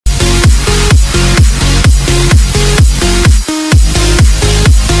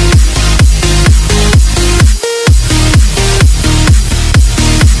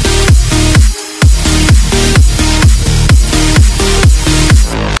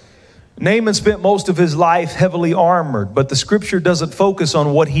Naaman spent most of his life heavily armored, but the scripture doesn't focus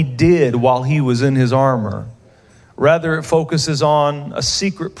on what he did while he was in his armor. Rather, it focuses on a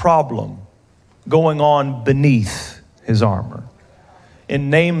secret problem going on beneath his armor. In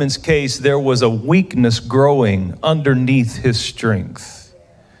Naaman's case, there was a weakness growing underneath his strength.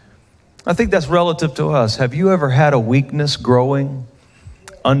 I think that's relative to us. Have you ever had a weakness growing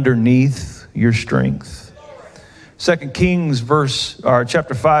underneath your strength? 2 Kings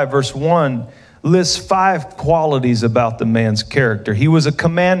chapter 5, verse 1 lists 5 qualities about the man's character. He was a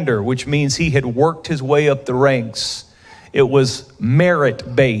commander, which means he had worked his way up the ranks. It was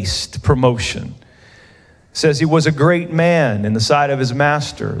merit-based promotion. It says he was a great man in the sight of his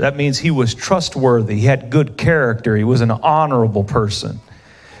master. That means he was trustworthy. He had good character. He was an honorable person.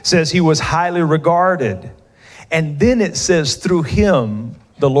 It says he was highly regarded. And then it says through him,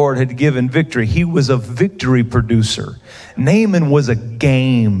 the Lord had given victory. He was a victory producer. Naaman was a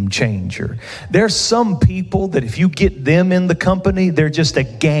game changer. There's some people that if you get them in the company, they're just a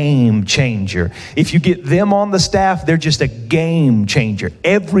game changer. If you get them on the staff, they're just a game changer.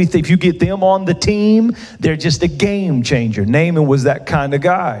 Everything, if you get them on the team, they're just a game changer. Naaman was that kind of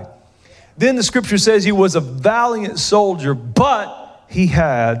guy. Then the scripture says he was a valiant soldier, but he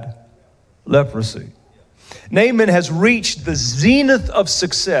had leprosy. Naaman has reached the zenith of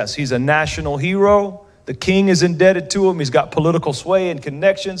success. He's a national hero. The king is indebted to him. He's got political sway and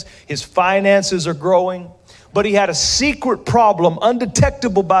connections. His finances are growing. But he had a secret problem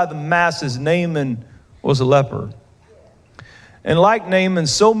undetectable by the masses. Naaman was a leper. And like Naaman,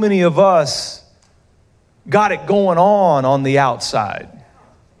 so many of us got it going on the outside.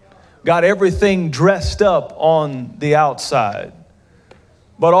 Got everything dressed up on the outside.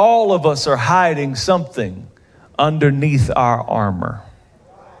 But all of us are hiding something underneath our armor.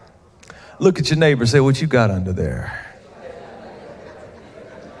 Look at your neighbor, say, what you got under there?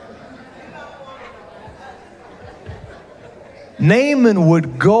 Naaman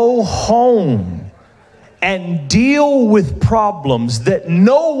would go home and deal with problems that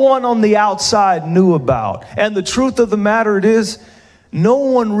no one on the outside knew about. And the truth of the matter it is, no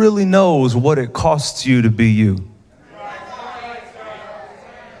one really knows what it costs you to be you.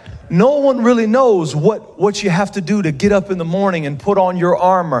 No one really knows what you have to do to get up in the morning and put on your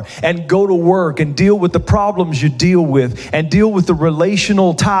armor and go to work and deal with the problems you deal with and deal with the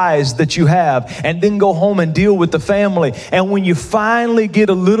relational ties that you have and then go home and deal with the family. And when you finally get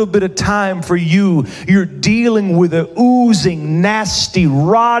a little bit of time for you, you're dealing with an oozing, nasty,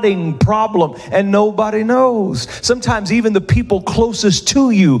 rotting problem and nobody knows. Sometimes even the people closest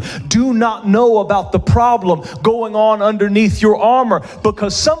to you do not know about the problem going on underneath your armor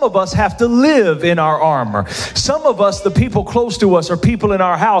because some of us have to live in our armor. Some of us, the people close to us or people in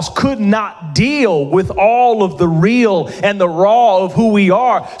our house, could not deal with all of the real and the raw of who we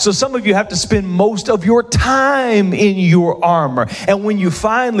are. So some of you have to spend most of your time in your armor. And when you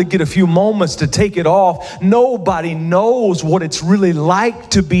finally get a few moments to take it off, nobody knows what it's really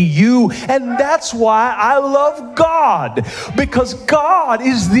like to be you. And that's why I love God, because God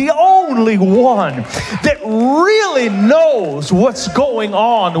is the only one that really knows what's going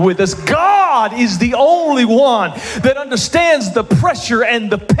on with us. God is the only one that understands the pressure and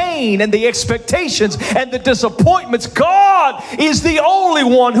the pain and the expectations and the disappointments. God is the only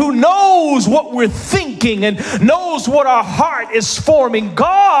one who knows what we're thinking and knows what our heart is forming.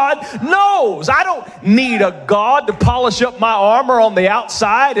 God knows. I don't need a God to polish up my armor on the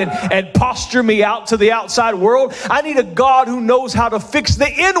outside and posture me out to the outside world. I need a God who knows how to fix the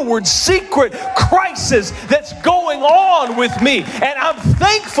inward secret crisis that's going on with me. And I'm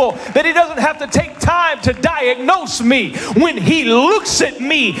thankful that he doesn't have to take time to diagnose me. When he looks at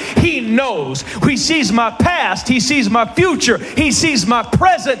me, he knows. He sees my past. He sees my future. He sees my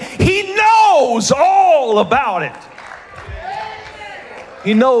present. He knows all about it.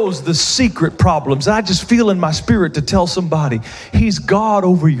 He knows the secret problems. I just feel in my spirit to tell somebody, he's God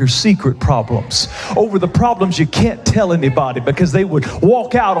over your secret problems, over the problems you can't tell anybody because they would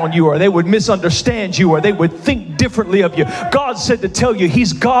walk out on you or they would misunderstand you or they would think differently of you. God said to tell you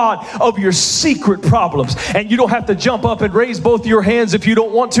he's God of your secret problems. And you don't have to jump up and raise both your hands if you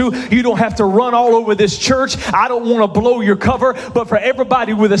don't want to. You don't have to run all over this church. I don't want to blow your cover, but for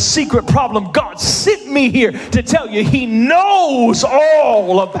everybody with a secret problem, God sent me here to tell you he knows all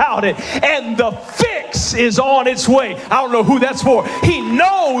about it, and the fix is on its way. I don't know who that's for. He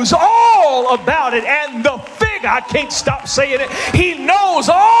knows all about it, and the fix, I can't stop saying it. He knows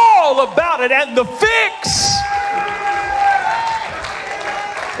all about it, and the fix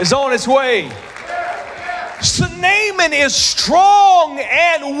is on its way. So Naaman is strong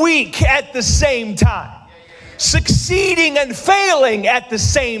and weak at the same time. succeeding and failing at the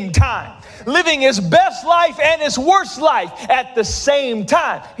same time, living his best life and his worst life at the same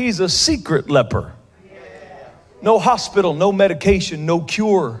time. He's a secret leper. No hospital, no medication, no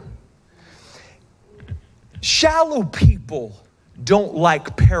cure. Shallow people don't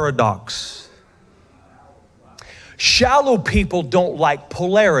like paradox. Shallow people don't like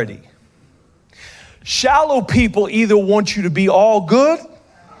polarity. Shallow people either want you to be all good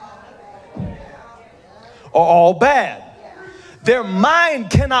or all bad. Their mind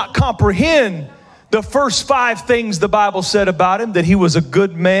cannot comprehend the first 5 things the Bible said about him: that he was a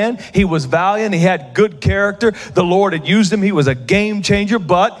good man, he was valiant, he had good character, the Lord had used him, he was a game changer,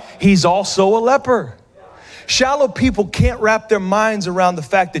 but he's also a leper. Shallow people can't wrap their minds around the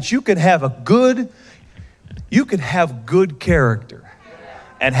fact that you can have good character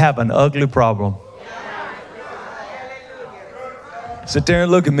and have an ugly problem. Sit there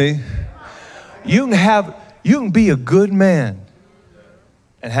and look at me. You can be a good man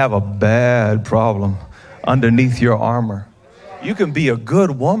and have a bad problem underneath your armor. You can be a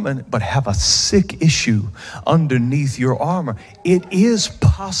good woman but have a sick issue underneath your armor. It is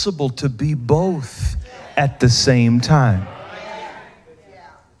possible to be both at the same time.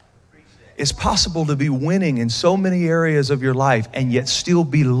 It's possible to be winning in so many areas of your life and yet still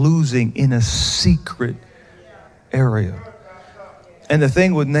be losing in a secret area. And the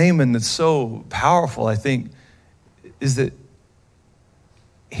thing with Naaman that's so powerful, I think, is that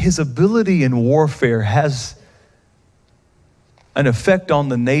his ability in warfare has an effect on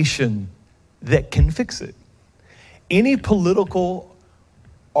the nation that can fix it. Any political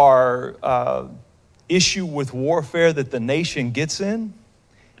or issue with warfare that the nation gets in,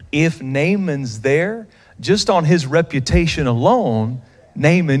 if Naaman's there, just on his reputation alone,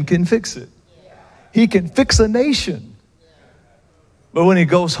 Naaman can fix it. He can fix a nation. But when he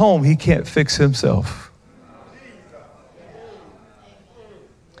goes home, he can't fix himself.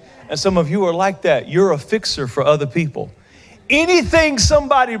 And some of you are like that. You're a fixer for other people. Anything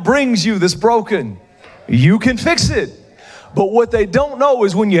somebody brings you that's broken, you can fix it. But what they don't know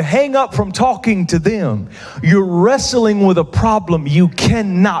is when you hang up from talking to them, you're wrestling with a problem you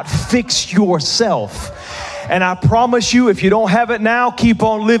cannot fix yourself. And I promise you, if you don't have it now, keep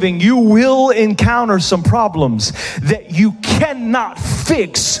on living. You will encounter some problems that you cannot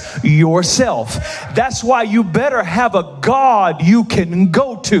fix yourself. That's why you better have a God you can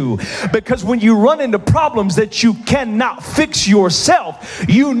go to. Because when you run into problems that you cannot fix yourself,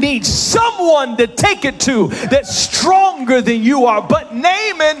 you need someone to take it to that's stronger than you are. But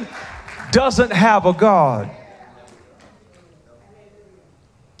Naaman doesn't have a God.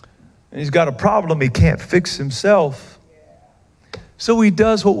 And he's got a problem he can't fix himself. So he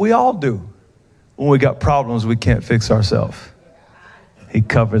does what we all do when we got problems we can't fix ourselves. He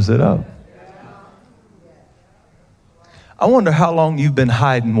covers it up. I wonder how long you've been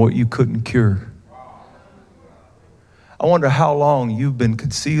hiding what you couldn't cure. I wonder how long you've been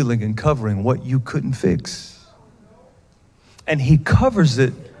concealing and covering what you couldn't fix. And he covers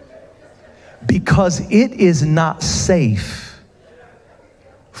it because it is not safe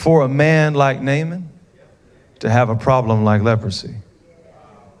for a man like Naaman to have a problem like leprosy.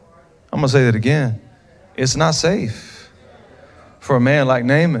 I'm going to say that again. It's not safe for a man like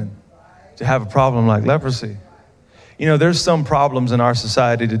Naaman to have a problem like leprosy. You know, there's some problems in our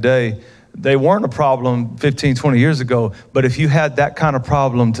society today. They weren't a problem 15, 20 years ago, but if you had that kind of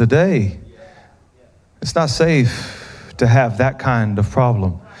problem today, it's not safe to have that kind of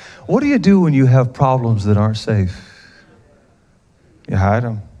problem. What do you do when you have problems that aren't safe? You hide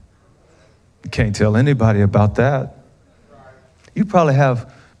them. You can't tell anybody about that. You probably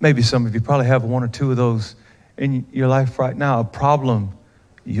have, maybe some of you probably have 1 or 2 of those in your life right now, a problem.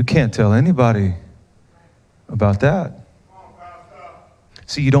 You can't tell anybody about that.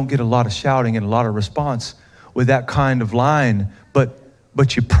 See, you don't get a lot of shouting and a lot of response with that kind of line,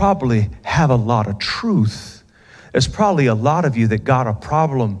 but you probably have a lot of truth. There's probably a lot of you that got a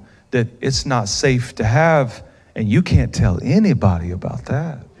problem that it's not safe to have, and you can't tell anybody about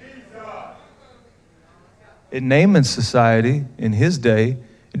that. In Naaman's society, in his day,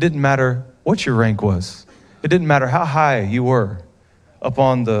 it didn't matter what your rank was. It didn't matter how high you were up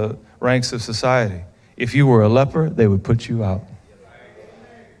on the ranks of society. If you were a leper, they would put you out.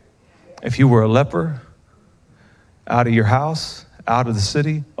 If you were a leper, out of your house, out of the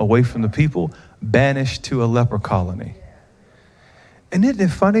city, away from the people, banished to a leper colony. And isn't it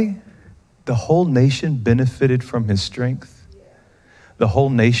funny? The whole nation benefited from his strength. The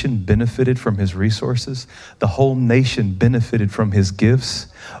whole nation benefited from his resources. The whole nation benefited from his gifts.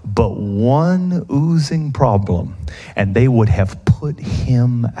 But one oozing problem, and they would have put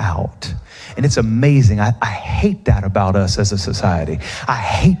him out. And it's amazing. I hate that about us as a society. I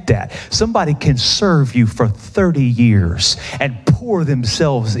hate that. Somebody can serve you for 30 years and pour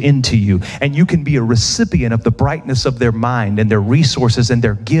themselves into you, and you can be a recipient of the brightness of their mind and their resources and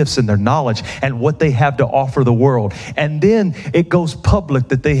their gifts and their knowledge and what they have to offer the world. And then it goes public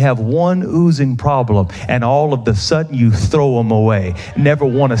that they have one oozing problem, and all of a sudden you throw them away. Never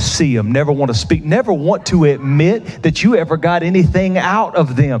want to see them, never want to speak, never want to admit that you ever got anything out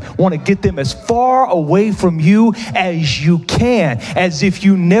of them. Want to get them as far away from you as you can, as if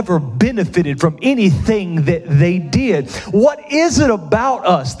you never benefited from anything that they did. What is it about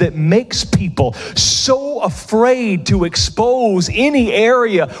us that makes people so afraid to expose any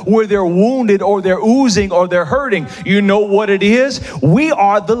area where they're wounded or they're oozing or they're hurting? You know what it is? We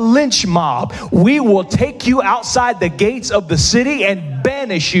are the lynch mob. We will take you outside the gates of the city and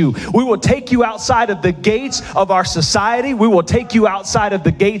banish you. We will take you outside of the gates of our society. We will take you outside of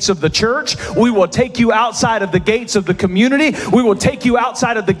the gates of the church. We will take you outside of the gates of the community. We will take you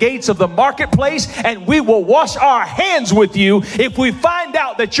outside of the gates of the marketplace, and we will wash our hands with you if we find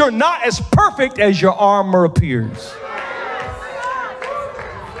out that you're not as perfect as your armor appears.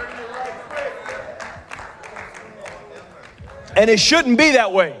 And it shouldn't be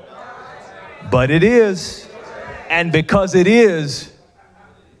that way, but it is. And because it is,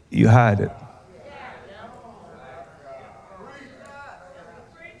 you hide it.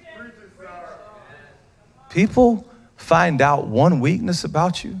 People find out one weakness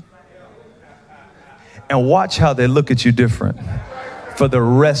about you and watch how they look at you different for the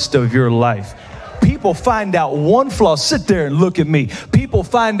rest of your life. People find out one flaw. Sit there and look at me. People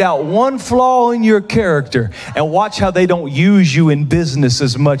find out one flaw in your character and watch how they don't use you in business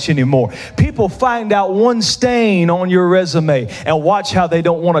as much anymore. People find out one stain on your resume and watch how they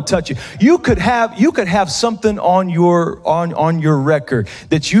don't want to touch you. You could have something on your record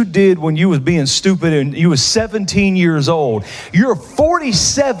that you did when you was being stupid and you was 17 years old. You're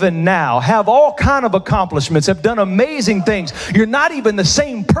 47 now, have all kind of accomplishments, have done amazing things. You're not even the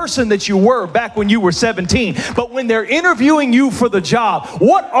same person that you were back when you were 17. But when they're interviewing you for the job,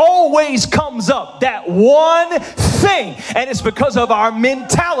 what always comes up? That one thing. And it's because of our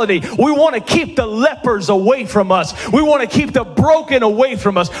mentality. We want to keep the lepers away from us. We want to keep the broken away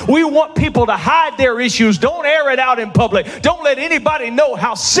from us. We want people to hide their issues. Don't air it out in public. Don't let anybody know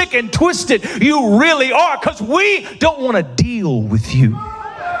how sick and twisted you really are, because we don't want to deal with you.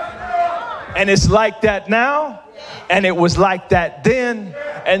 And it's like that now. And it was like that then.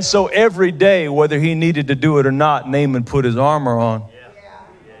 And so every day, whether he needed to do it or not, Naaman put his armor on.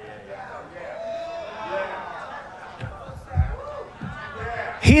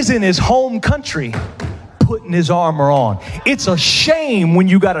 He's in his home country putting his armor on. It's a shame when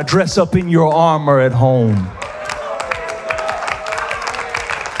you got to dress up in your armor at home.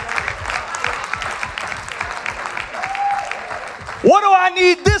 What do I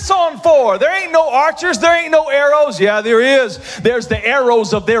need this on for? There ain't no archers. There ain't no arrows. Yeah, there is. There's the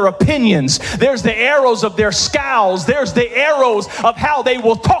arrows of their opinions. There's the arrows of their scowls. There's the arrows of how they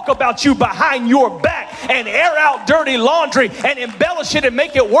will talk about you behind your back and air out dirty laundry and embellish it and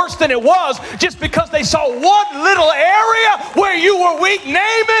make it worse than it was just because they saw one little area where you were weak.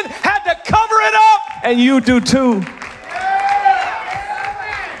 Naaman had to cover it up, and you do too.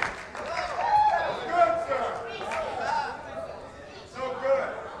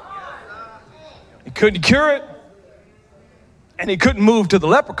 Couldn't cure it, and he couldn't move to the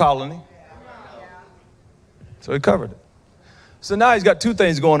leper colony, so he covered it. So now he's got two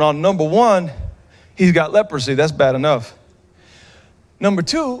things going on. Number one, he's got leprosy. That's bad enough. Number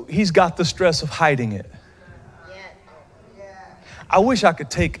two, he's got the stress of hiding it. I wish I could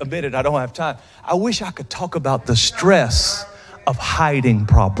take a minute. I don't have time. I wish I could talk about the stress of hiding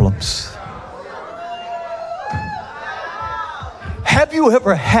problems. Have you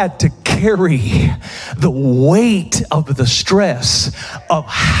ever had to carry the weight of the stress of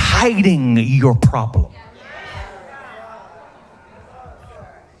hiding your problem?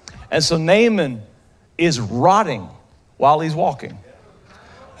 And so Naaman is rotting while he's walking.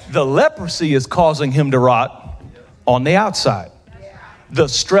 The leprosy is causing him to rot on the outside. The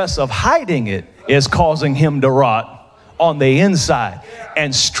stress of hiding it is causing him to rot on the inside.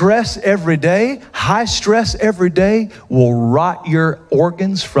 And stress every day, high stress every day, will rot your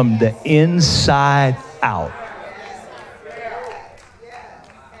organs from the inside out.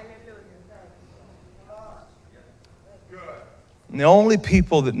 And the only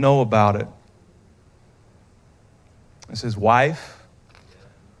people that know about it is his wife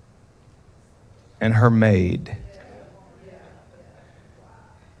and her maid.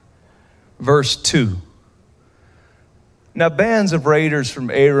 Verse 2. Now, bands of raiders from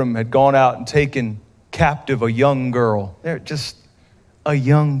Aram had gone out and taken captive a young girl. They're just a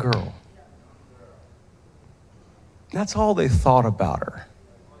young girl. That's all they thought about her.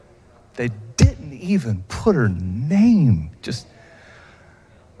 They didn't even put her name. Just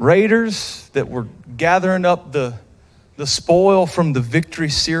raiders that were gathering up the spoil from the victory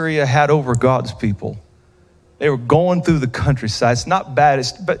Syria had over God's people. They were going through the countryside. It's not bad,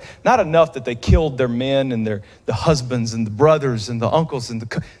 but not enough that they killed their men and the husbands and the brothers and the uncles and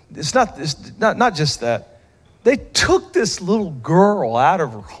it's not just that. They took this little girl out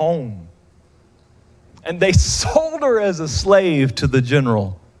of her home and they sold her as a slave to the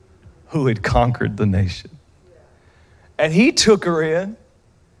general who had conquered the nation. And he took her in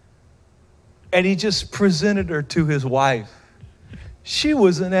and he just presented her to his wife. She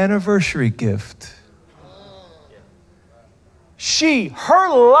was an anniversary gift. Her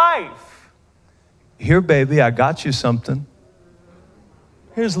life. Here, baby, I got you something.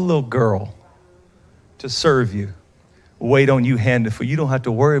 Here's a little girl to serve you. Wait on you, hand it for you. Don't have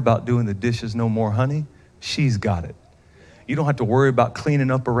to worry about doing the dishes no more, honey. She's got it. You don't have to worry about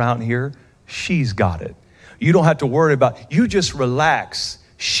cleaning up around here. She's got it. You don't have to worry about, you just relax.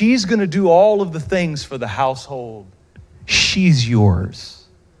 She's going to do all of the things for the household. She's yours.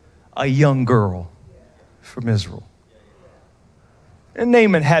 A young girl from Israel. And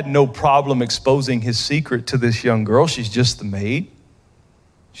Naaman had no problem exposing his secret to this young girl. She's just the maid.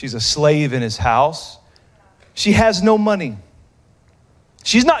 She's a slave in his house. She has no money.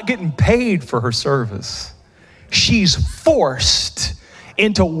 She's not getting paid for her service. She's forced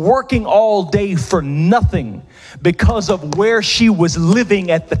into working all day for nothing because of where she was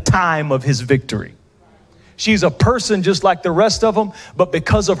living at the time of his victory. She's a person just like the rest of them, but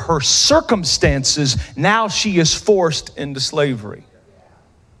because of her circumstances, now she is forced into slavery.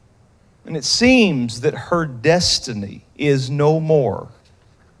 And it seems that her destiny is no more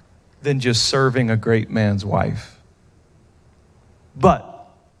than just serving a great man's wife. But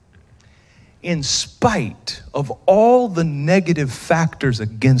in spite of all the negative factors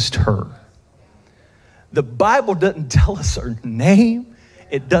against her, the Bible doesn't tell us her name.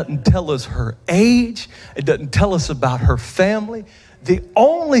 It doesn't tell us her age. It doesn't tell us about her family. The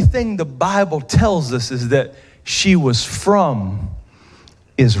only thing the Bible tells us is that she was from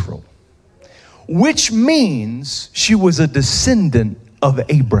Israel, which means she was a descendant of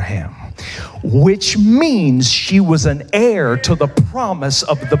Abraham, which means she was an heir to the promise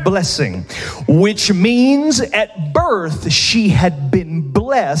of the blessing, which means at birth she had been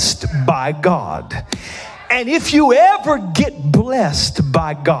blessed by God. And if you ever get blessed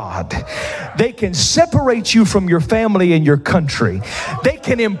by God, they can separate you from your family and your country. They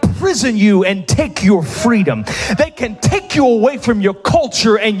can imprison you and take your freedom. They can take you away from your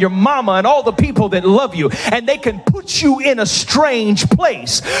culture and your mama and all the people that love you. And they can put you in a strange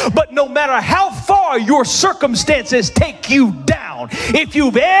place. But no matter how far your circumstances take you down, if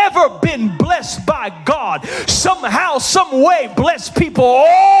you've ever been blessed by God, somehow, some way, blessed people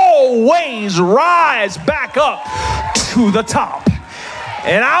always rise back up to the top.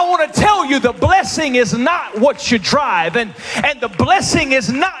 And I want to tell you, the blessing is not what you drive, and the blessing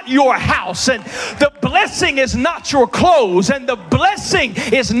is not your house, and the blessing is not your clothes, and the blessing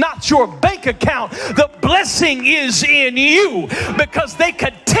is not your bank account. The blessing is in you, because they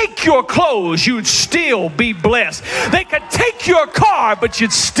could take your clothes, you'd still be blessed. They could take your car, but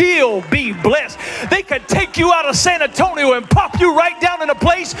you'd still be blessed. They could take you out of San Antonio and pop you right down in a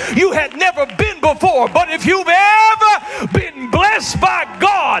place you had never been before. But if you've ever been blessed by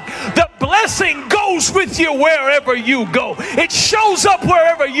God, the blessing goes with you wherever you go. It shows up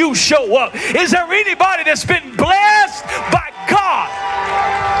wherever you show up. Is there anybody that's been blessed by God?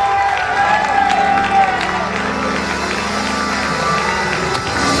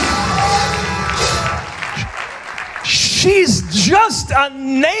 She's just a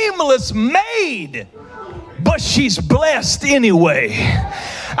nameless maid, but she's blessed anyway.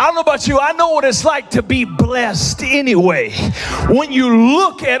 I don't know about you, I know what it's like to be blessed anyway. When you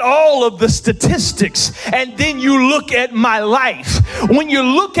look at all of the statistics and then you look at my life, when you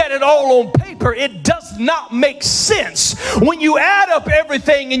look at it all on paper, it does not make sense. When you add up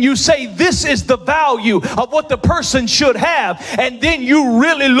everything and you say this is the value of what the person should have, and then you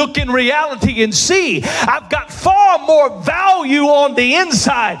really look in reality and see, I've got far more value on the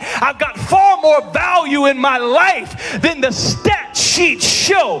inside. I've got far more value in my life than the stats sheet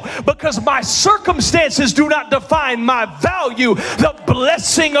show, because my circumstances do not define my value. The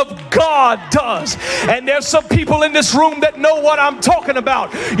blessing of God does. And there's some people in this room that know what I'm talking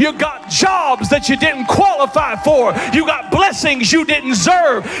about. You got jobs that you didn't qualify for. You got blessings you didn't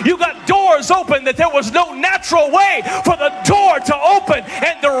deserve. You got doors open that there was no natural way for the door to open.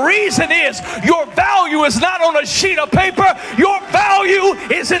 And the reason is your value is not on a sheet of paper. Your value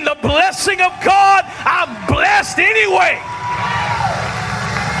is in the blessing of God. I'm blessed anyway.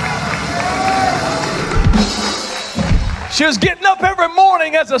 She was getting up every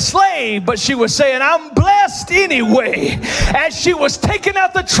morning as a slave, but she was saying, I'm blessed anyway. As she was taking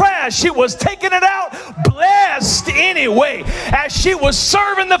out the trash, she was taking it out blessed anyway. As she was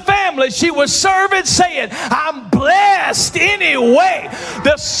serving the family, she was serving saying, I'm blessed anyway.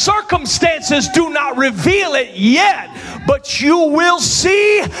 The circumstances do not reveal it yet, but you will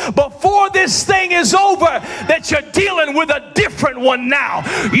see before this thing is over that you're dealing with a different one now.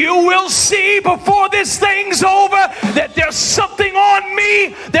 You will see before this thing's over that there's something on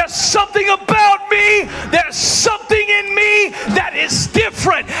me, there's something about me, there's something in me that is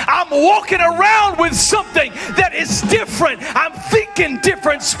different. I'm walking around with something that is different. I'm thinking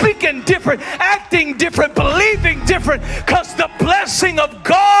different, speaking different, acting different, believing different, because the blessing of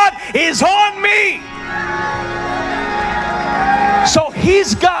God is on me. So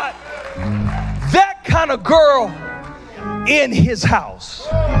he's got that kind of girl in his house.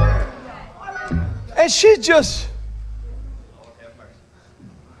 And she just,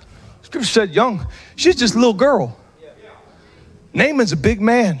 Scripture said young, she's just a little girl. Naaman's a big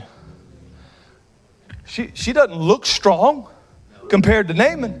man. She doesn't look strong compared to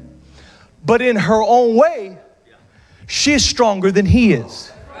Naaman, but in her own way, she's stronger than he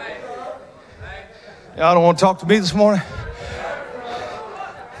is. Y'all don't want to talk to me this morning?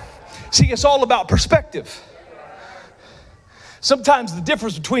 See, it's all about perspective. Sometimes the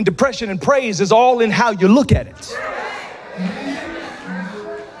difference between depression and praise is all in how you look at it.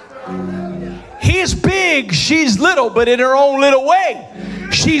 He's big, she's little, but in her own little way,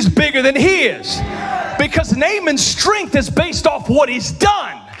 she's bigger than he is. Because Naaman's strength is based off what he's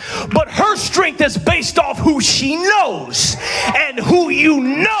done, but her strength is based off who she knows. And who you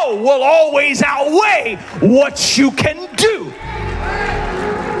know will always outweigh what you can do.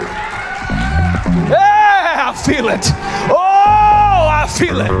 Yeah, I feel it. Oh, I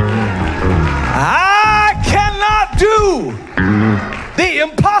feel it. I cannot do the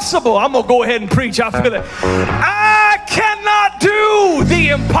impossible. I'm going to go ahead and preach. I feel it. I cannot do the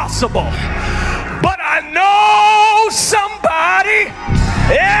impossible. But I know somebody.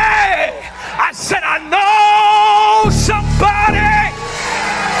 Yeah. I said, I know somebody.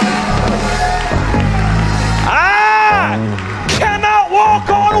 I cannot walk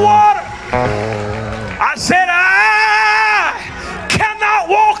on water. I said, I cannot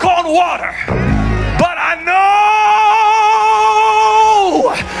walk on water. But I know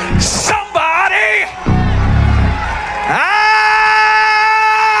somebody. I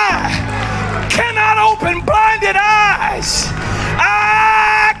cannot open blinded eyes.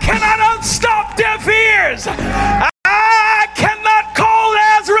 I cannot unstop deaf ears. I cannot call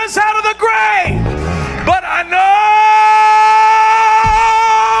Lazarus out of the grave. But I know.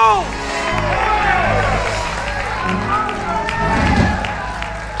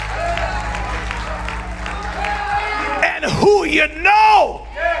 And who you know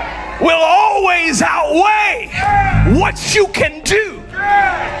will always outweigh what you can do.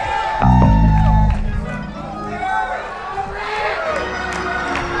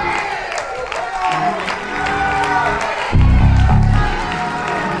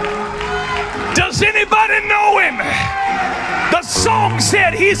 Does anybody know him? The song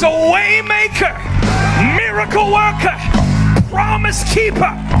said he's a way maker, miracle worker, promise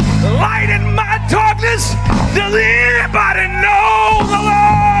keeper, light in my darkness. Does anybody know the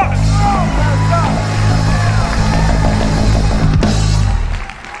Lord?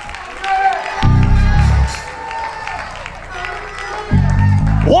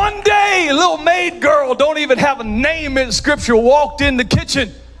 One day, a little maid girl, don't even have a name in Scripture, walked in the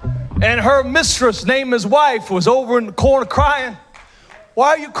kitchen, and her mistress, named his wife, was over in the corner crying. Why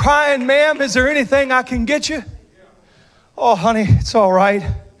are you crying, ma'am? Is there anything I can get you? Oh, honey, it's all right.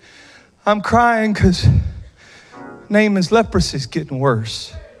 I'm crying because Naaman's leprosy is getting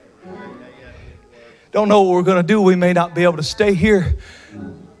worse. Don't know what we're going to do. We may not be able to stay here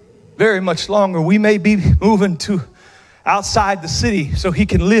very much longer. We may be moving to outside the city so he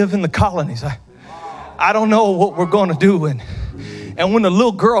can live in the colonies. I don't know what we're going to do. And when the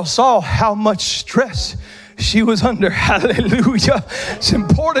little girl saw how much stress she was under. Hallelujah. It's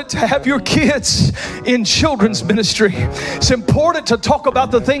important to have your kids in children's ministry. It's important to talk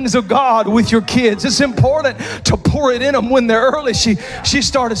about the things of God with your kids. It's important to pour it in them when they're early. She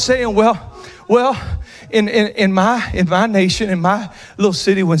started saying, well, in my nation, in my little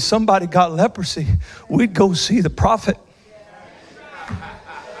city, when somebody got leprosy, we'd go see the prophet.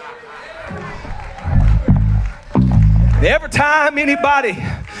 Every time anybody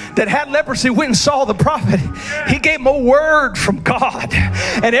that had leprosy went and saw the prophet, he gave them a word from God.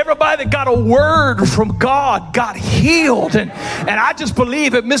 And everybody that got a word from God got healed. And I just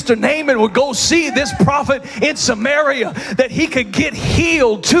believe if Mr. Naaman would go see this prophet in Samaria, that he could get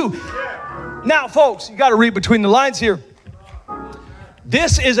healed too. Now, folks, you got to read between the lines here.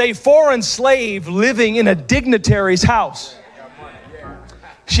 This is a foreign slave living in a dignitary's house.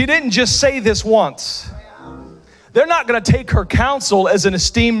 She didn't just say this once. They're not going to take her counsel as an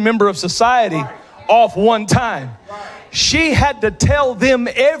esteemed member of society off one time. She had to tell them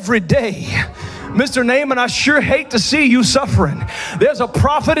every day, Mr. Naaman, I sure hate to see you suffering. There's a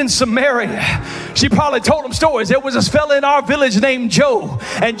prophet in Samaria. She probably told him stories. There was this fella in our village named Joe,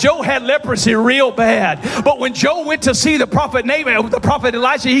 and Joe had leprosy real bad. But when Joe went to see the prophet Naaman, the prophet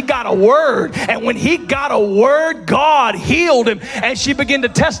Elisha, he got a word. And when he got a word, God healed him. And she began to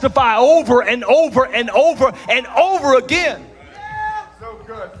testify over and over and over and over again.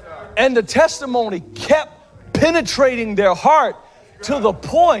 And the testimony kept penetrating their heart to the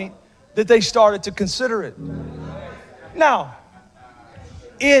point that they started to consider it. Now,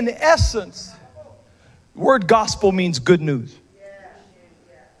 in essence, word gospel means good news.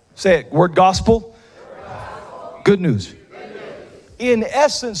 Say it, word gospel, good news. In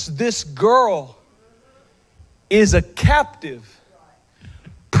essence, this girl is a captive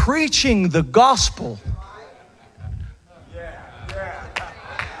preaching the gospel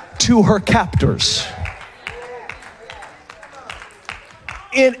to her captors.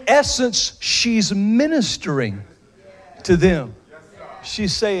 In essence, she's ministering to them.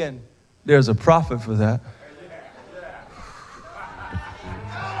 She's saying, there's a prophet for that.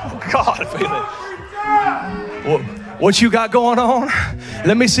 Oh, God, what you got going on?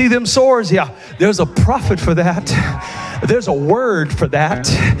 Let me see them sores. Yeah, there's a prophet for that. There's a word for that.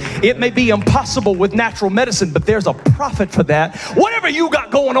 It may be impossible with natural medicine, but there's a prophet for that. Whatever you got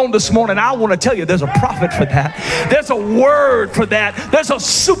going on this morning, I want to tell you there's a prophet for that. There's a word for that. There's a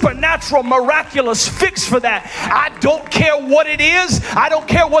supernatural, miraculous fix for that. I don't care what it is. I don't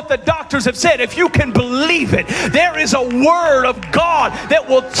care what the doctors have said. If you can believe it, there is a word of God that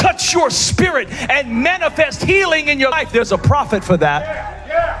will touch your spirit and manifest healing in your life. There's a prophet for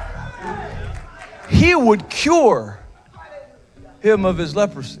that. He would cure him of his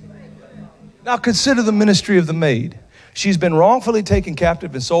leprosy. Now consider the ministry of the maid. She's been wrongfully taken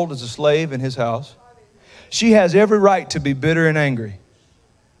captive and sold as a slave in his house. She has every right to be bitter and angry.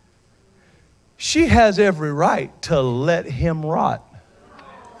 She has every right to let him rot.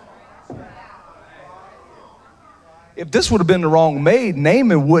 If this would have been the wrong maid,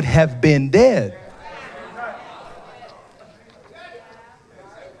 Naaman would have been dead.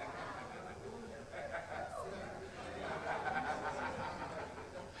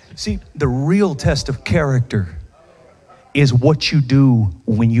 See, the real test of character is what you do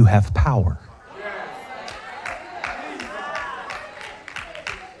when you have power.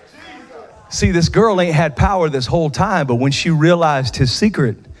 See, this girl ain't had power this whole time, but when she realized his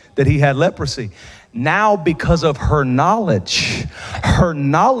secret, that he had leprosy, now because of her knowledge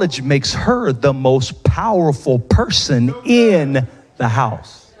makes her the most powerful person in the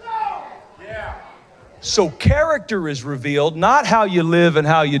house. So character is revealed, not how you live and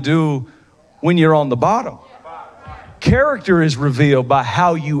how you do when you're on the bottom. Character is revealed by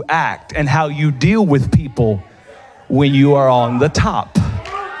how you act and how you deal with people when you are on the top.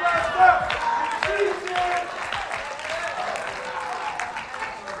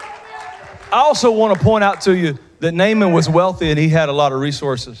 I also want to point out to you that Naaman was wealthy and he had a lot of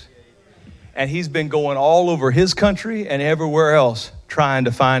resources. And he's been going all over his country and everywhere else trying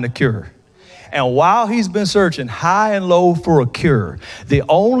to find a cure. And while he's been searching high and low for a cure, the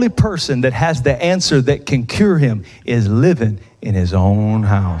only person that has the answer that can cure him is living in his own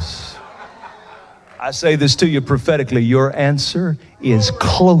house. I say this to you prophetically, your answer is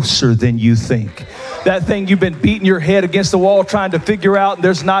closer than you think. That thing you've been beating your head against the wall trying to figure out and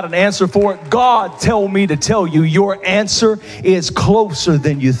there's not an answer for it, God told me to tell you your answer is closer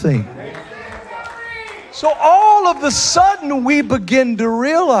than you think. So all of a sudden we begin to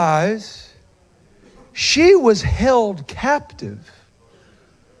realize she was held captive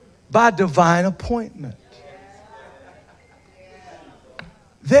by divine appointment.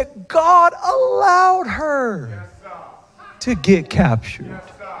 that God allowed her to get captured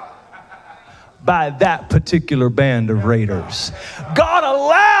by that particular band of raiders. God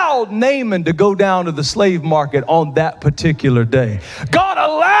allowed Naaman to go down to the slave market on that particular day. God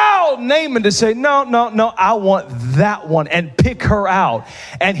allowed Naaman to say, no, I want that one, and pick her out.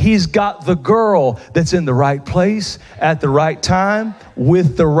 And he's got the girl that's in the right place at the right time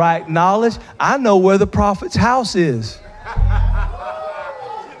with the right knowledge. I know where the prophet's house is.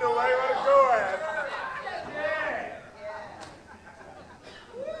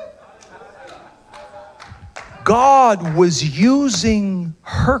 God was using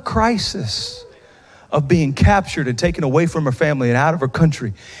her crisis of being captured and taken away from her family and out of her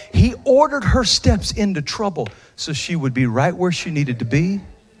country. He ordered her steps into trouble so she would be right where she needed to be,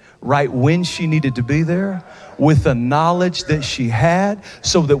 right when she needed to be there, with the knowledge that she had,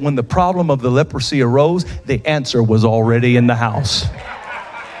 so that when the problem of the leprosy arose, the answer was already in the house.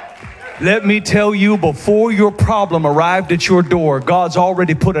 Let me tell you, before your problem arrived at your door, God's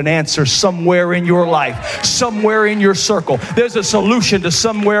already put an answer somewhere in your life, somewhere in your circle. There's a solution to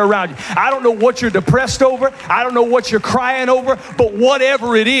somewhere around you. I don't know what you're depressed over. I don't know what you're crying over, but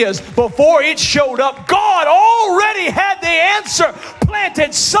whatever it is, before it showed up, God already had the answer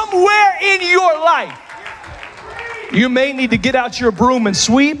planted somewhere in your life. You may need to get out your broom and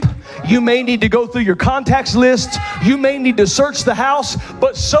sweep. You may need to go through your contacts list. You may need to search the house,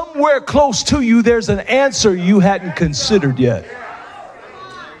 but somewhere close to you, there's an answer you hadn't considered yet.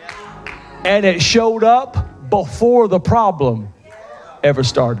 And it showed up before the problem ever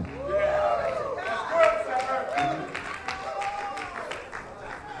started.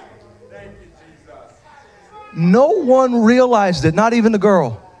 No one realized it, not even the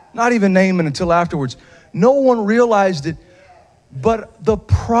girl, not even Naaman until afterwards. No one realized it. But the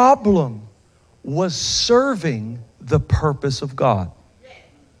problem was serving the purpose of God.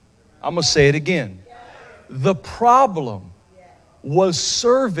 I'm going to say it again. The problem was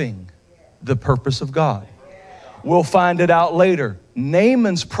serving the purpose of God. We'll find it out later.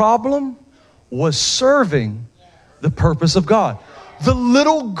 Naaman's problem was serving the purpose of God. The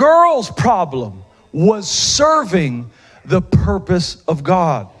little girl's problem was serving the purpose of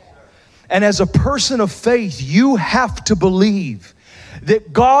God. And as a person of faith, you have to believe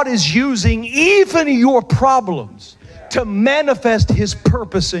that God is using even your problems to manifest His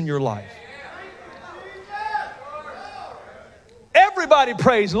purpose in your life. Everybody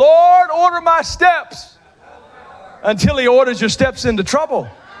prays, Lord, order my steps, until He orders your steps into trouble.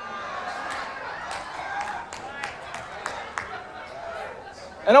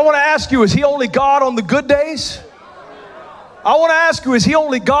 And I want to ask you, is He only God on the good days? I want to ask you, is He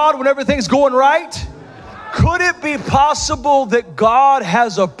only God when everything's going right? Could it be possible that God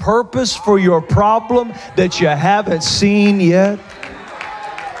has a purpose for your problem that you haven't seen yet?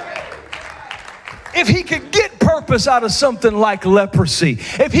 If He could get purpose out of something like leprosy,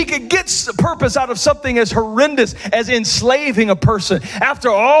 if He could get purpose out of something as horrendous as enslaving a person, after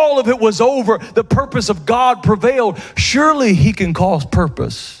all of it was over, the purpose of God prevailed, surely He can cause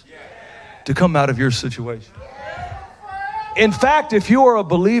purpose to come out of your situation. In fact, if you are a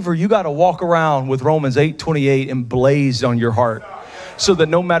believer, you got to walk around with Romans 8:28 emblazed on your heart, so that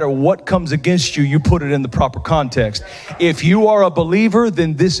no matter what comes against you, you put it in the proper context. If you are a believer,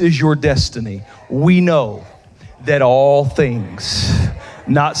 then this is your destiny. We know that all things,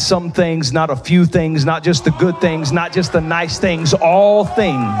 not some things, not a few things, not just the good things, not just the nice things, all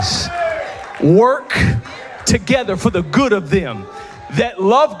things work together for the good of them that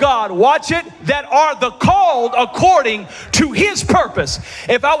love God, watch it, that are the called according to His purpose.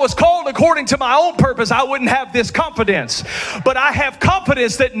 If I was called according to my own purpose, I wouldn't have this confidence. But I have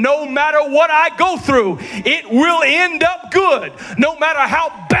confidence that no matter what I go through, it will end up good. No matter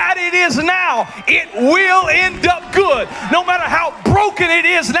how bad it is now, it will end up good. No matter how broken it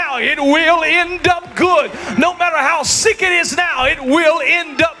is now, it will end up good. No matter how sick it is now, it will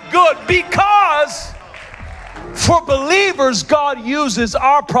end up good, because for believers, God uses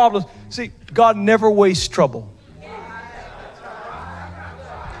our problems. See, God never wastes trouble.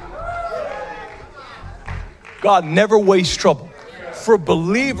 God never wastes trouble. For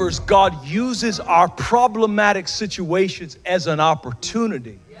believers, God uses our problematic situations as an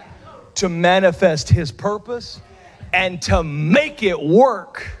opportunity to manifest His purpose and to make it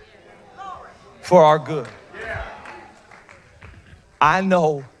work for our good. I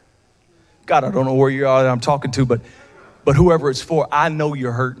know, God, I don't know where you are that I'm talking to, but whoever it's for, I know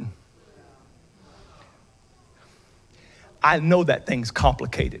you're hurting. I know that thing's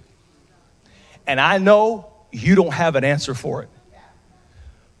complicated. And I know you don't have an answer for it.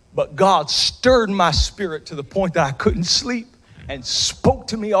 But God stirred my spirit to the point that I couldn't sleep and spoke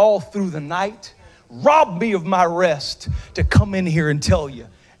to me all through the night, robbed me of my rest to come in here and tell you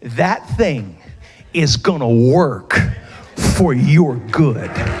that thing is gonna work for your good.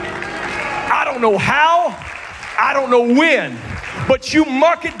 I don't know how, I don't know when, but you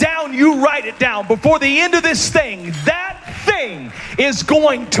mark it down, you write it down. Before the end of this thing, that thing is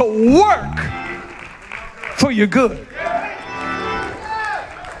going to work for your good.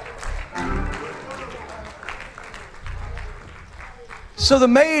 So the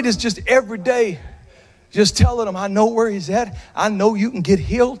maid is just every day just telling him, I know where he's at. I know you can get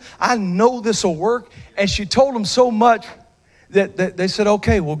healed. I know this will work. And she told him so much that they said,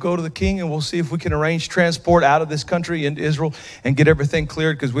 okay, we'll go to the king and we'll see if we can arrange transport out of this country into Israel and get everything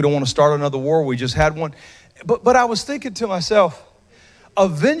cleared, because we don't want to start another war. We just had one. But I was thinking to myself, a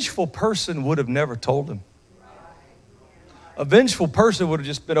vengeful person would have never told him. A vengeful person would have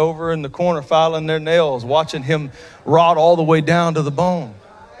just been over in the corner filing their nails, watching him rot all the way down to the bone.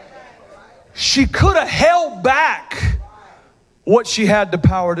 She could have held back what she had the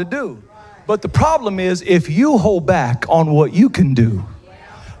power to do. But the problem is, if you hold back on what you can do,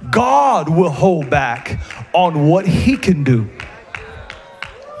 God will hold back on what he can do.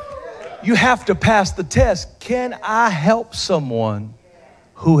 You have to pass the test. Can I help someone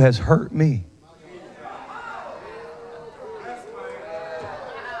who has hurt me?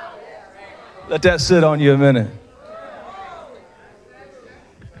 Let that sit on you a minute.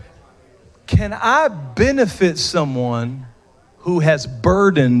 Can I benefit someone who has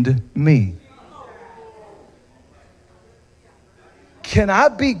burdened me? Can I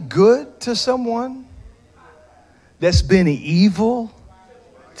be good to someone that's been evil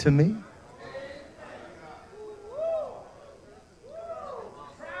to me?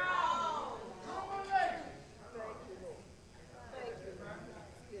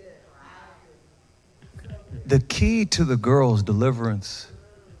 The key to the girl's deliverance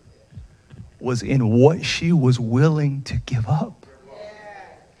was in what she was willing to give up.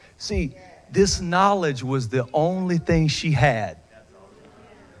 See, this knowledge was the only thing she had.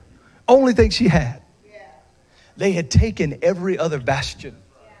 Only thing she had. They had taken every other bastion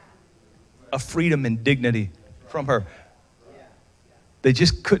of freedom and dignity from her. They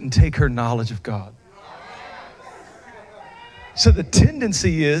just couldn't take her knowledge of God. So the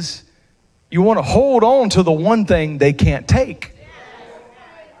tendency is, you want to hold on to the one thing they can't take.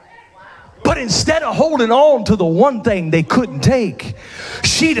 But instead of holding on to the one thing they couldn't take,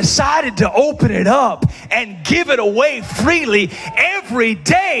 she decided to open it up and give it away freely every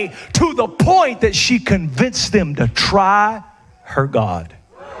day, to the point that she convinced them to try her God.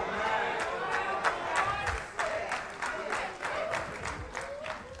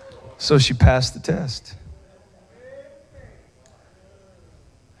 So she passed the test.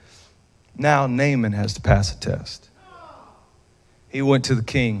 Now Naaman has to pass a test. He went to the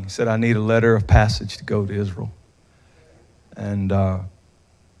king, said, I need a letter of passage to go to Israel. And I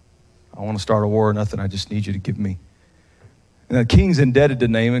want to start a war or nothing. I just need you to give me. And the king's indebted to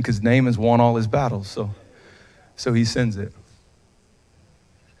Naaman because Naaman's won all his battles. So he sends it.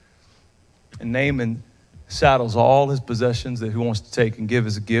 And Naaman saddles all his possessions that he wants to take and give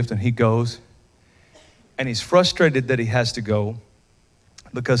as a gift. And he goes. And he's frustrated that he has to go,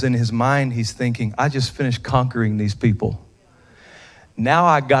 because in his mind he's thinking, I just finished conquering these people. Now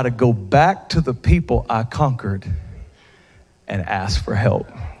I got to go back to the people I conquered and ask for help.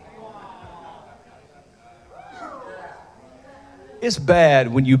 It's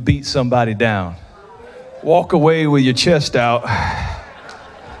bad when you beat somebody down. Walk away with your chest out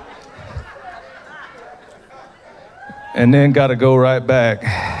and then got to go right back.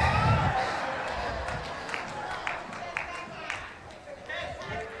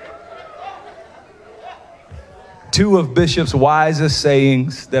 Two of Bishop's wisest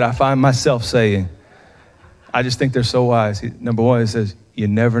sayings that I find myself saying, I just think they're so wise. Number one, it says, you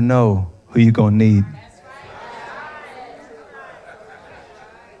never know who you're going to need.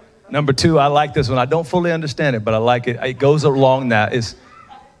 Number two, I like this one. I don't fully understand it, but I like it. It goes along that. It's,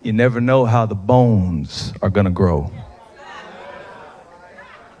 you never know how the bones are going to grow.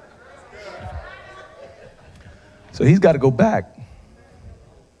 So he's got to go back.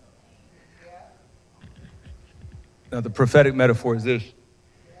 Now, the prophetic metaphor is this.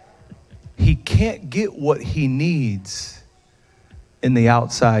 He can't get what he needs in the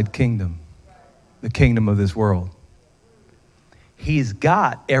outside kingdom, the kingdom of this world. He's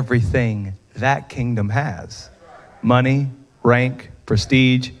got everything that kingdom has. Money, rank,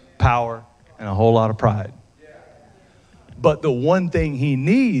 prestige, power, and a whole lot of pride. But the one thing he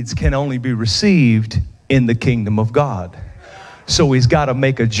needs can only be received in the kingdom of God. So he's got to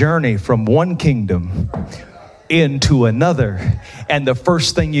make a journey from one kingdom into another. And the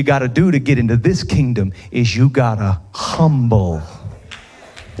first thing you got to do to get into this kingdom is you got to humble.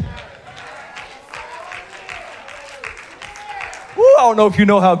 Woo, I don't know if you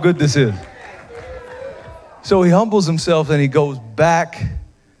know how good this is. So he humbles himself and he goes back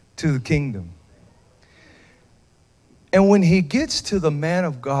to the kingdom. And when he gets to the man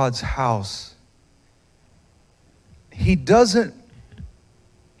of God's house, he doesn't,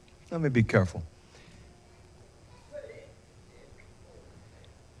 let me be careful.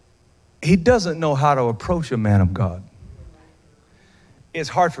 He doesn't know how to approach a man of God. It's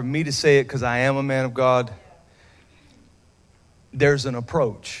hard for me to say it because I am a man of God. There's an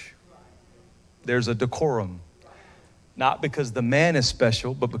approach. There's a decorum. Not because the man is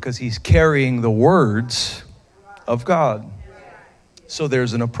special, but because he's carrying the words of God. So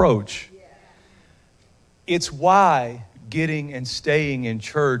there's an approach. It's why getting and staying in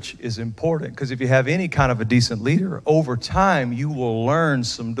church is important, because if you have any kind of a decent leader, over time you will learn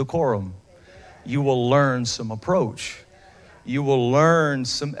some decorum. You will learn some approach. You will learn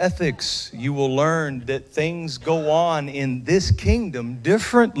some ethics. You will learn that things go on in this kingdom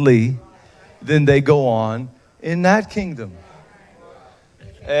differently than they go on in that kingdom.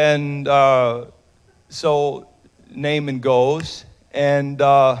 And so Naaman goes, and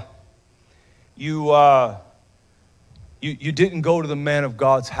you didn't go to the man of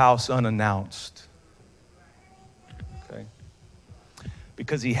God's house unannounced. Okay?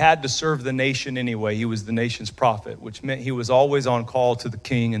 Because he had to serve the nation anyway. He was the nation's prophet, which meant he was always on call to the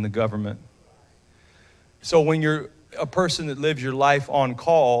king and the government. So when you're a person that lives your life on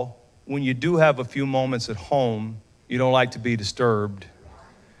call, when you do have a few moments at home, you don't like to be disturbed.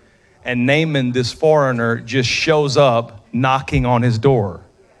 And Naaman, this foreigner, just shows up knocking on his door.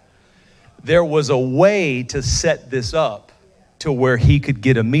 There was a way to set this up to where he could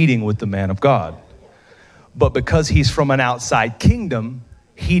get a meeting with the man of God. But because he's from an outside kingdom,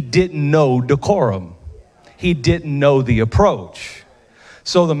 he didn't know decorum. He didn't know the approach.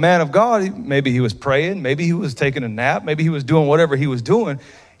 So the man of God, maybe he was praying, maybe he was taking a nap, maybe he was doing whatever he was doing.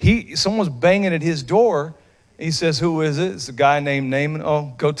 Someone's banging at his door. He says, who is it? It's a guy named Naaman.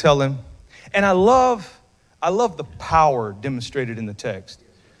 Oh, go tell him. And I love the power demonstrated in the text,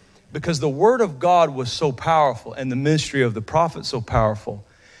 because the word of God was so powerful and the ministry of the prophet so powerful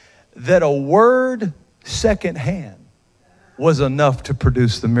that a word secondhand was enough to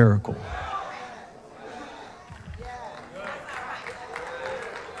produce the miracle.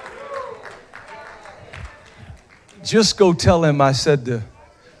 Just go tell him I said to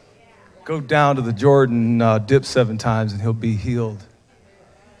go down to the Jordan, dip 7 times, and he'll be healed.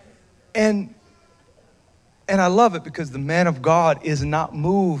 And I love it because the man of God is not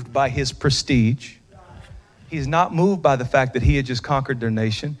moved by his prestige. He's not moved by the fact that he had just conquered their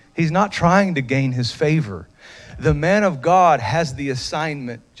nation. He's not trying to gain his favor. The man of God has the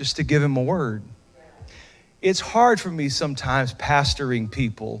assignment just to give him a word. It's hard for me sometimes pastoring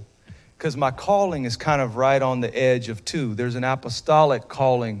people because my calling is kind of right on the edge of two. There's an apostolic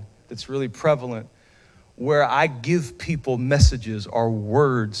calling that's really prevalent where I give people messages or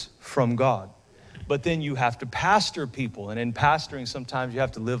words from God. But then you have to pastor people. And in pastoring, sometimes you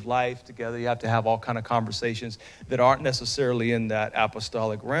have to live life together. You have to have all kind of conversations that aren't necessarily in that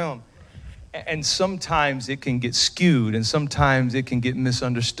apostolic realm. And sometimes it can get skewed, and sometimes it can get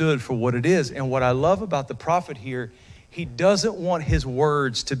misunderstood for what it is. And what I love about the prophet here, he doesn't want his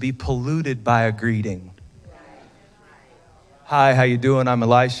words to be polluted by a greeting. Hi, how you doing? I'm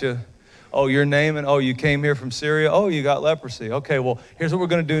Elisha. Oh, you're Naaman? Oh, you came here from Syria? Oh, you got leprosy. Okay, well, here's what we're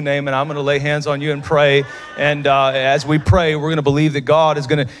going to do, Naaman. I'm going to lay hands on you and pray. And as we pray, we're going to believe that God is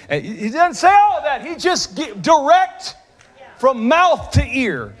going to... He doesn't say all of that. He just direct from mouth to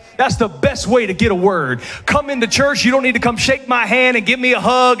ear. That's the best way to get a word. Come into church. You don't need to come shake my hand and give me a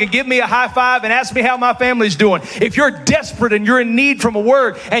hug and give me a high five and ask me how my family's doing. If you're desperate and you're in need from a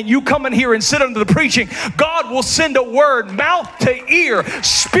word and you come in here and sit under the preaching, God will send a word mouth to ear,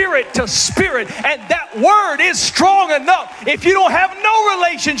 spirit to spirit. And that word is strong enough. If you don't have no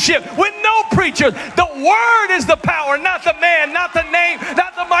relationship with no preacher, the word is the power, not the man, not the name,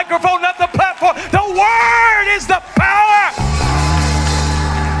 not the microphone, not the platform. The word is the power.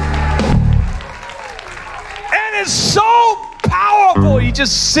 And it's so powerful. He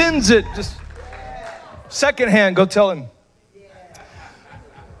just sends it. Just secondhand, go tell him.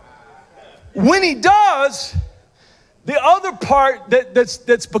 When he does, the other part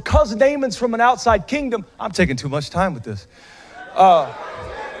that's because Naaman's from an outside kingdom. I'm taking too much time with this.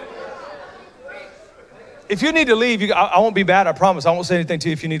 If you need to leave, I won't be bad, I promise. I won't say anything to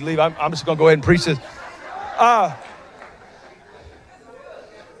you if you need to leave. I'm just going to go ahead and preach this.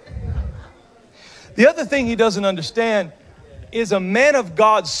 The other thing he doesn't understand is a man of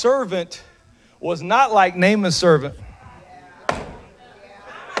God's servant was not like Naaman's servant.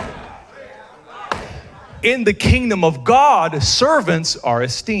 In the kingdom of God, servants are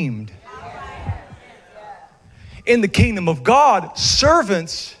esteemed. In the kingdom of God,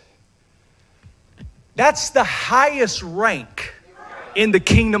 servants, that's the highest rank in the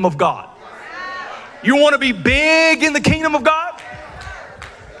kingdom of God. You want to be big in the kingdom of God?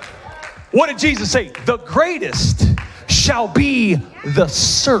 What did Jesus say? The greatest shall be the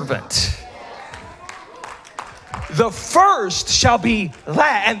servant. The first shall be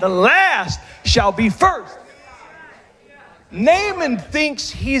last, and the last shall be first. Naaman thinks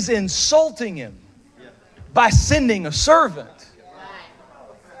he's insulting him by sending a servant.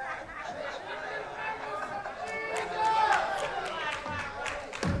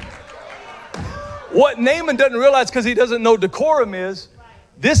 What Naaman doesn't realize, because he doesn't know decorum, is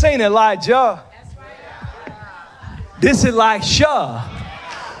this ain't Elijah. This Elisha,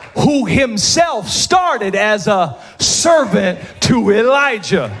 who himself started as a servant to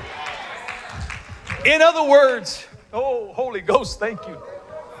Elijah. In other words, oh, Holy Ghost, thank you.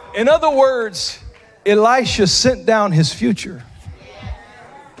 In other words, Elisha sent down his future.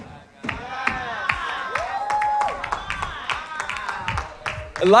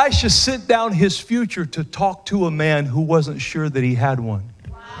 Elisha sent down his future to talk to a man who wasn't sure that he had one.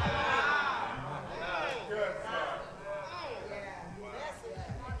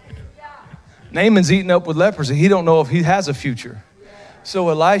 Naaman's eaten up with leprosy. He don't know if he has a future. So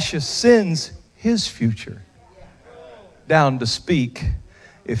Elisha sends his future down to speak.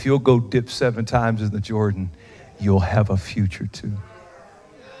 If you'll go dip 7 times in the Jordan, you'll have a future too.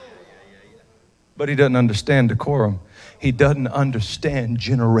 But he doesn't understand decorum. He doesn't understand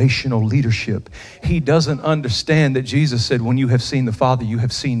generational leadership. He doesn't understand that Jesus said, when you have seen the Father, you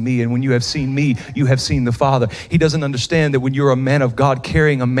have seen me. And when you have seen me, you have seen the Father. He doesn't understand that when you're a man of God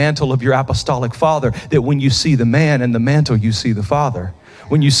carrying a mantle of your apostolic father, that when you see the man and the mantle, you see the Father.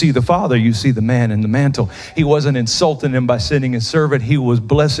 When you see the Father, you see the man and the mantle. He wasn't insulting him by sending his servant. He was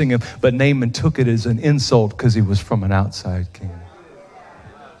blessing him. But Naaman took it as an insult because he was from an outside king.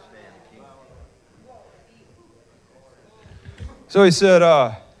 So he said,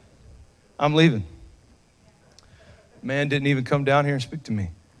 I'm leaving. Man didn't even come down here and speak to me.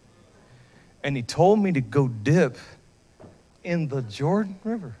 And he told me to go dip in the Jordan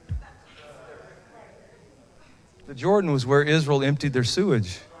River. The Jordan was where Israel emptied their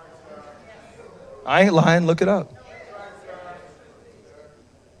sewage. I ain't lying, look it up.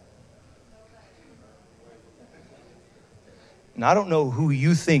 And I don't know who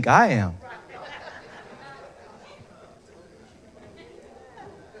you think I am.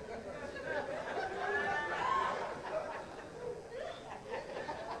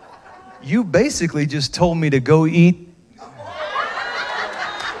 You basically just told me to go eat.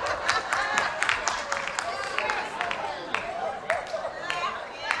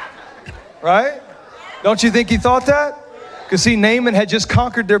 Right? Don't you think he thought that? Because see, Naaman had just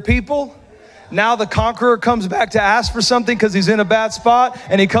conquered their people. Now the conqueror comes back to ask for something because he's in a bad spot.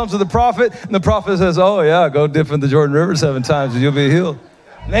 And he comes to the prophet. And the prophet says, oh yeah, go dip in the Jordan River 7 times and you'll be healed.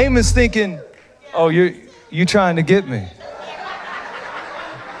 Naaman's thinking, oh, you trying to get me.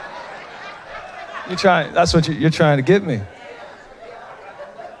 That's what you're trying to get me.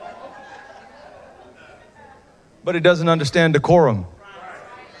 But he doesn't understand decorum.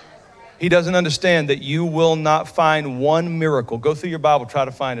 He doesn't understand that you will not find one miracle. Go through your Bible, try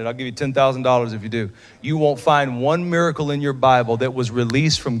to find it. I'll give you $10,000 if you do. You won't find one miracle in your Bible that was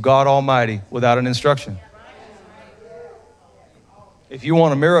released from God Almighty without an instruction. If you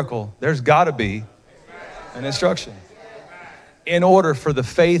want a miracle, there's got to be an instruction. In order for the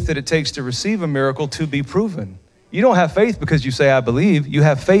faith that it takes to receive a miracle to be proven. You don't have faith because you say, I believe. You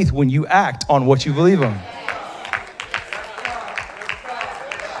have faith when you act on what you believe on.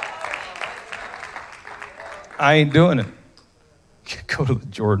 I ain't doing it. Go to the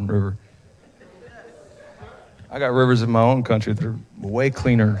Jordan River. I got rivers in my own country that are way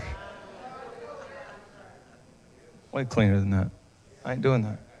cleaner. Way cleaner than that. I ain't doing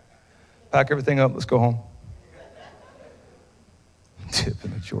that. Pack everything up. Let's go home. Dip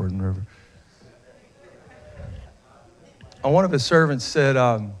in the Jordan River. And one of his servants said,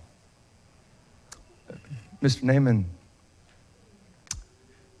 Mr. Naaman,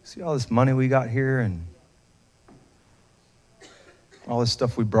 see all this money we got here and all this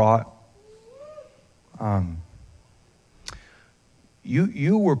stuff we brought?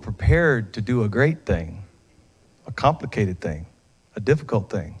 You were prepared to do a great thing, a complicated thing, a difficult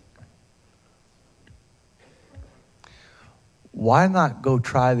thing. Why not go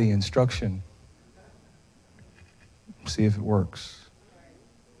try the instruction See if it works.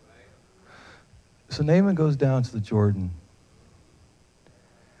 So Naaman goes down to the Jordan.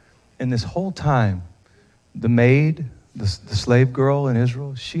 And this whole time, the maid, the slave girl in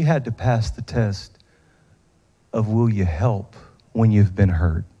Israel, she had to pass the test of will you help when you've been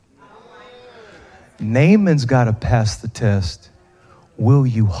hurt? Naaman's got to pass the test. Will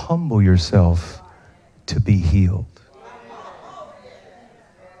you humble yourself to be healed?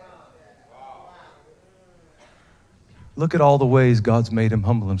 Look at all the ways God's made him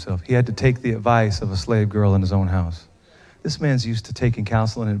humble himself. He had to take the advice of a slave girl in his own house. This man's used to taking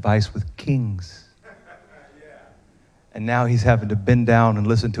counsel and advice with kings. And now he's having to bend down and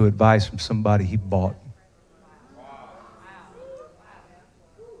listen to advice from somebody he bought.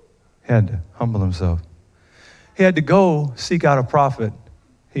 He had to humble himself. He had to go seek out a prophet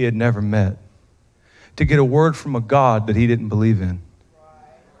he had never met to get a word from a God that he didn't believe in.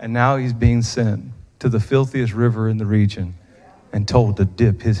 And now he's being sent to the filthiest river in the region and told to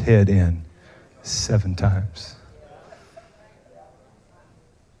dip his head in 7 times.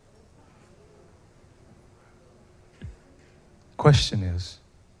 Question is,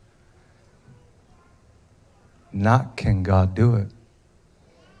 not can God do it?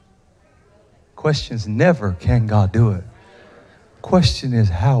 Question is never can God do it. Question is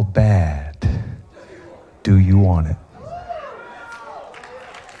how bad do you want it?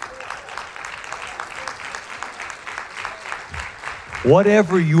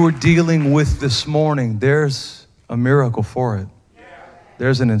 Whatever you're dealing with this morning, there's a miracle for it.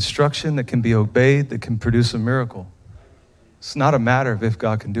 There's an instruction that can be obeyed that can produce a miracle. It's not a matter of if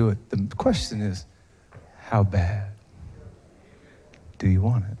God can do it. The question is, how bad do you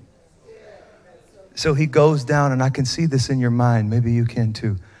want it? So he goes down, and I can see this in your mind. Maybe you can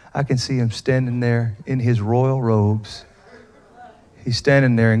too. I can see him standing there in his royal robes. He's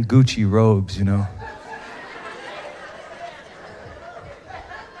standing there in Gucci robes, you know.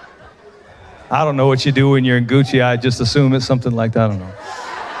 I don't know what you do when you're in Gucci. I just assume it's something like that. I don't know.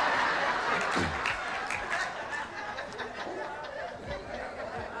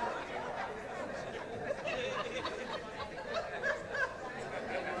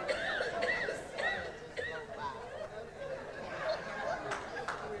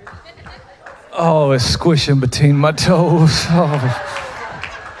 Oh, it's squishing between my toes. Oh.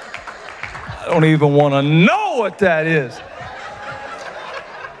 I don't even want to know what that is.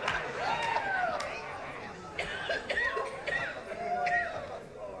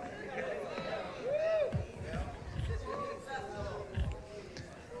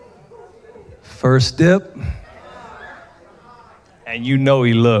 First dip, and you know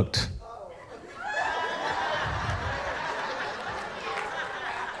he looked.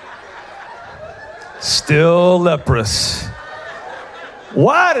 Still leprous.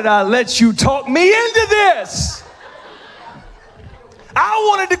 Why did I let you talk me into this? I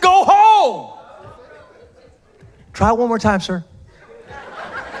wanted to go home. Try one more time, sir.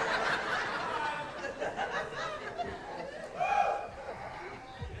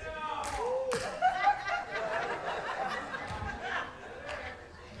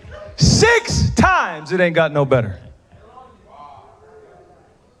 Six times, it ain't got no better.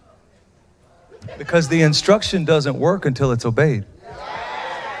 Because the instruction doesn't work until it's obeyed.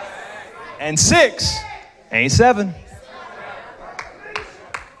 And 6 ain't 7.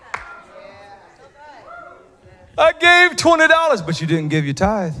 I gave $20, but you didn't give your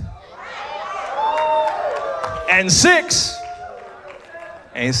tithe. And 6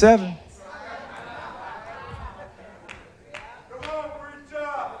 ain't 7.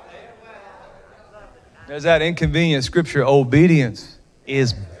 There's that inconvenient scripture, obedience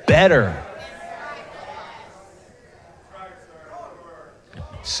is better.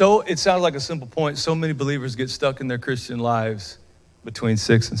 So it sounds like a simple point. So many believers get stuck in their Christian lives between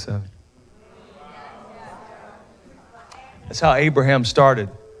 6 and 7. That's how Abraham started.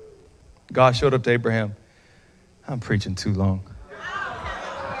 God showed up to Abraham. I'm preaching too long.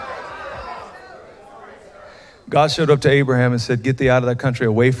 God showed up to Abraham and said, get thee out of that country,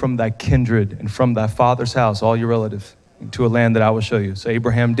 away from thy kindred and from thy father's house, all your relatives, to a land that I will show you. So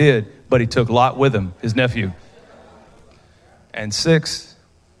Abraham did, but he took Lot with him, his nephew. And 6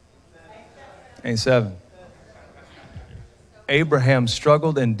 ain't 7. Abraham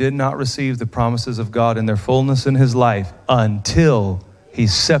struggled and did not receive the promises of God in their fullness in his life until he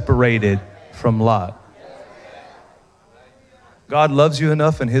separated from Lot. God loves you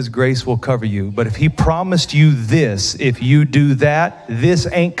enough and his grace will cover you. But if he promised you this, if you do that, this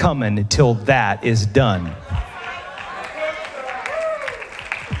ain't coming until that is done.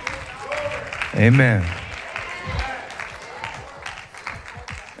 Amen.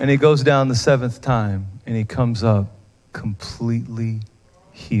 And he goes down the 7th time and he comes up completely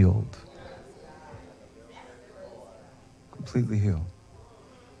healed. Completely healed.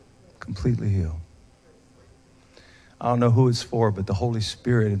 Completely healed. I don't know who it's for, but the Holy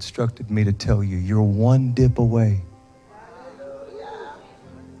Spirit instructed me to tell you, you're one dip away.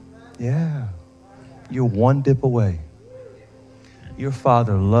 Yeah, you're one dip away. Your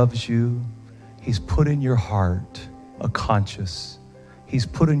Father loves you. He's put in your heart a conscience. He's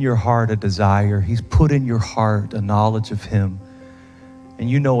put in your heart a desire. He's put in your heart a knowledge of Him. And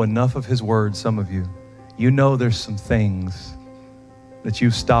you know enough of His word, some of you. You know there's some things that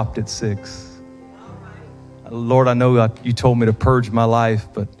you've stopped at 6. Lord, I know you told me to purge my life,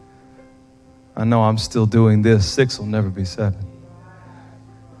 but I know I'm still doing this. 6 will never be 7.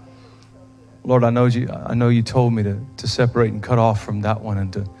 Lord, I know you told me to separate and cut off from that one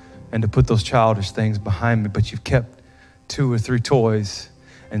and to put those childish things behind me, but you've kept 2 or 3 toys,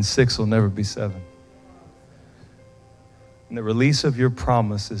 and 6 will never be 7. And the release of your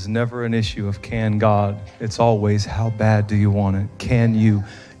promise is never an issue of can God. It's always how bad do you want it? Can you?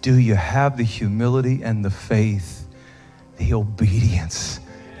 Do you have the humility and the faith, the obedience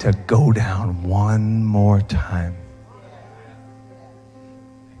to go down one more time?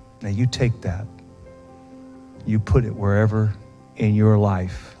 Now you take that, you put it wherever in your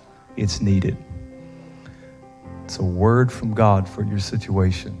life it's needed. It's a word from God for your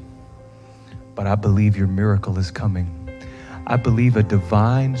situation. But I believe your miracle is coming. I believe a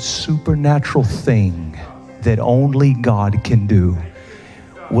divine supernatural thing that only God can do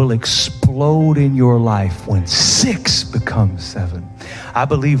will explode in your life when 6 becomes 7. I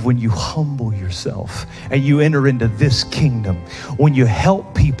believe when you humble yourself and you enter into this kingdom, when you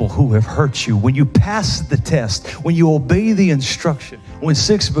help people who have hurt you, when you pass the test, when you obey the instruction, when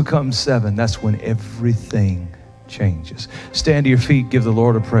 6 becomes 7, that's when everything changes. Stand to your feet, give the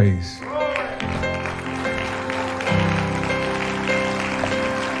Lord a praise.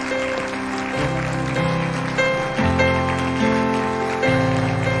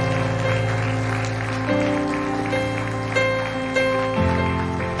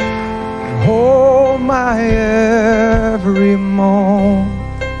 My every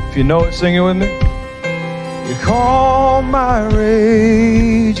moment. If you know it, sing it with me. You calm my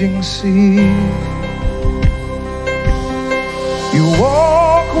raging sea. You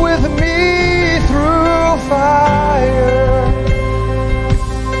walk with me through fire.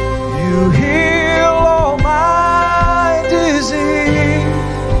 You heal all my disease.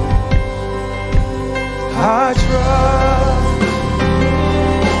 I trust.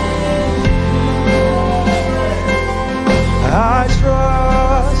 I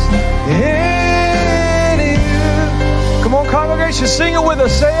trust in you. Come on, congregation, sing it with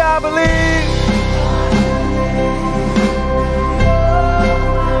us. Say, I believe.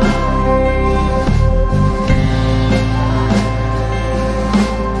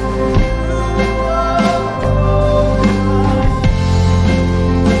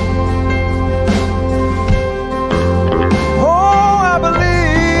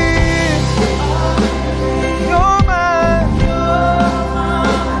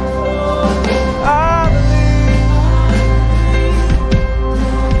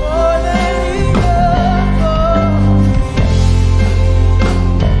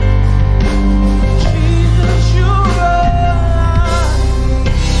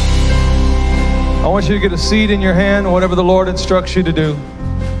 I want you to get a seed in your hand, or whatever the Lord instructs you to do.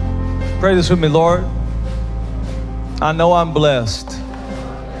 Pray this with me. Lord, I know I'm blessed.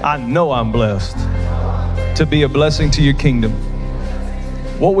 I know I'm blessed to be a blessing to your kingdom.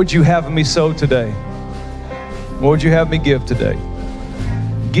 What would you have me sow today? What would you have me give today?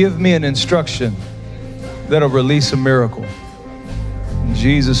 Give me an instruction that'll release a miracle. In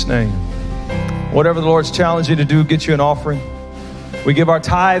Jesus' name. Whatever the Lord's challenged you to do, get you an offering. We give our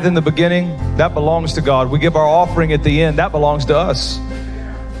tithe in the beginning, that belongs to God. We give our offering at the end, that belongs to us.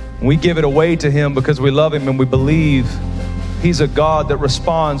 We give it away to Him because we love Him and we believe He's a God that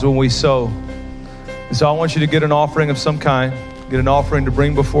responds when we sow. And so I want you to get an offering of some kind, get an offering to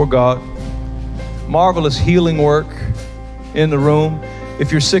bring before God. Marvelous healing work in the room.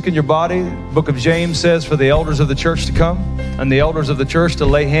 If you're sick in your body, the book of James says for the elders of the church to come and the elders of the church to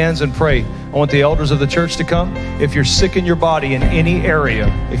lay hands and pray. I want the elders of the church to come. If you're sick in your body in any area,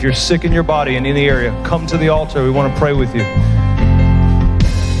 come to the altar. We want to pray with you.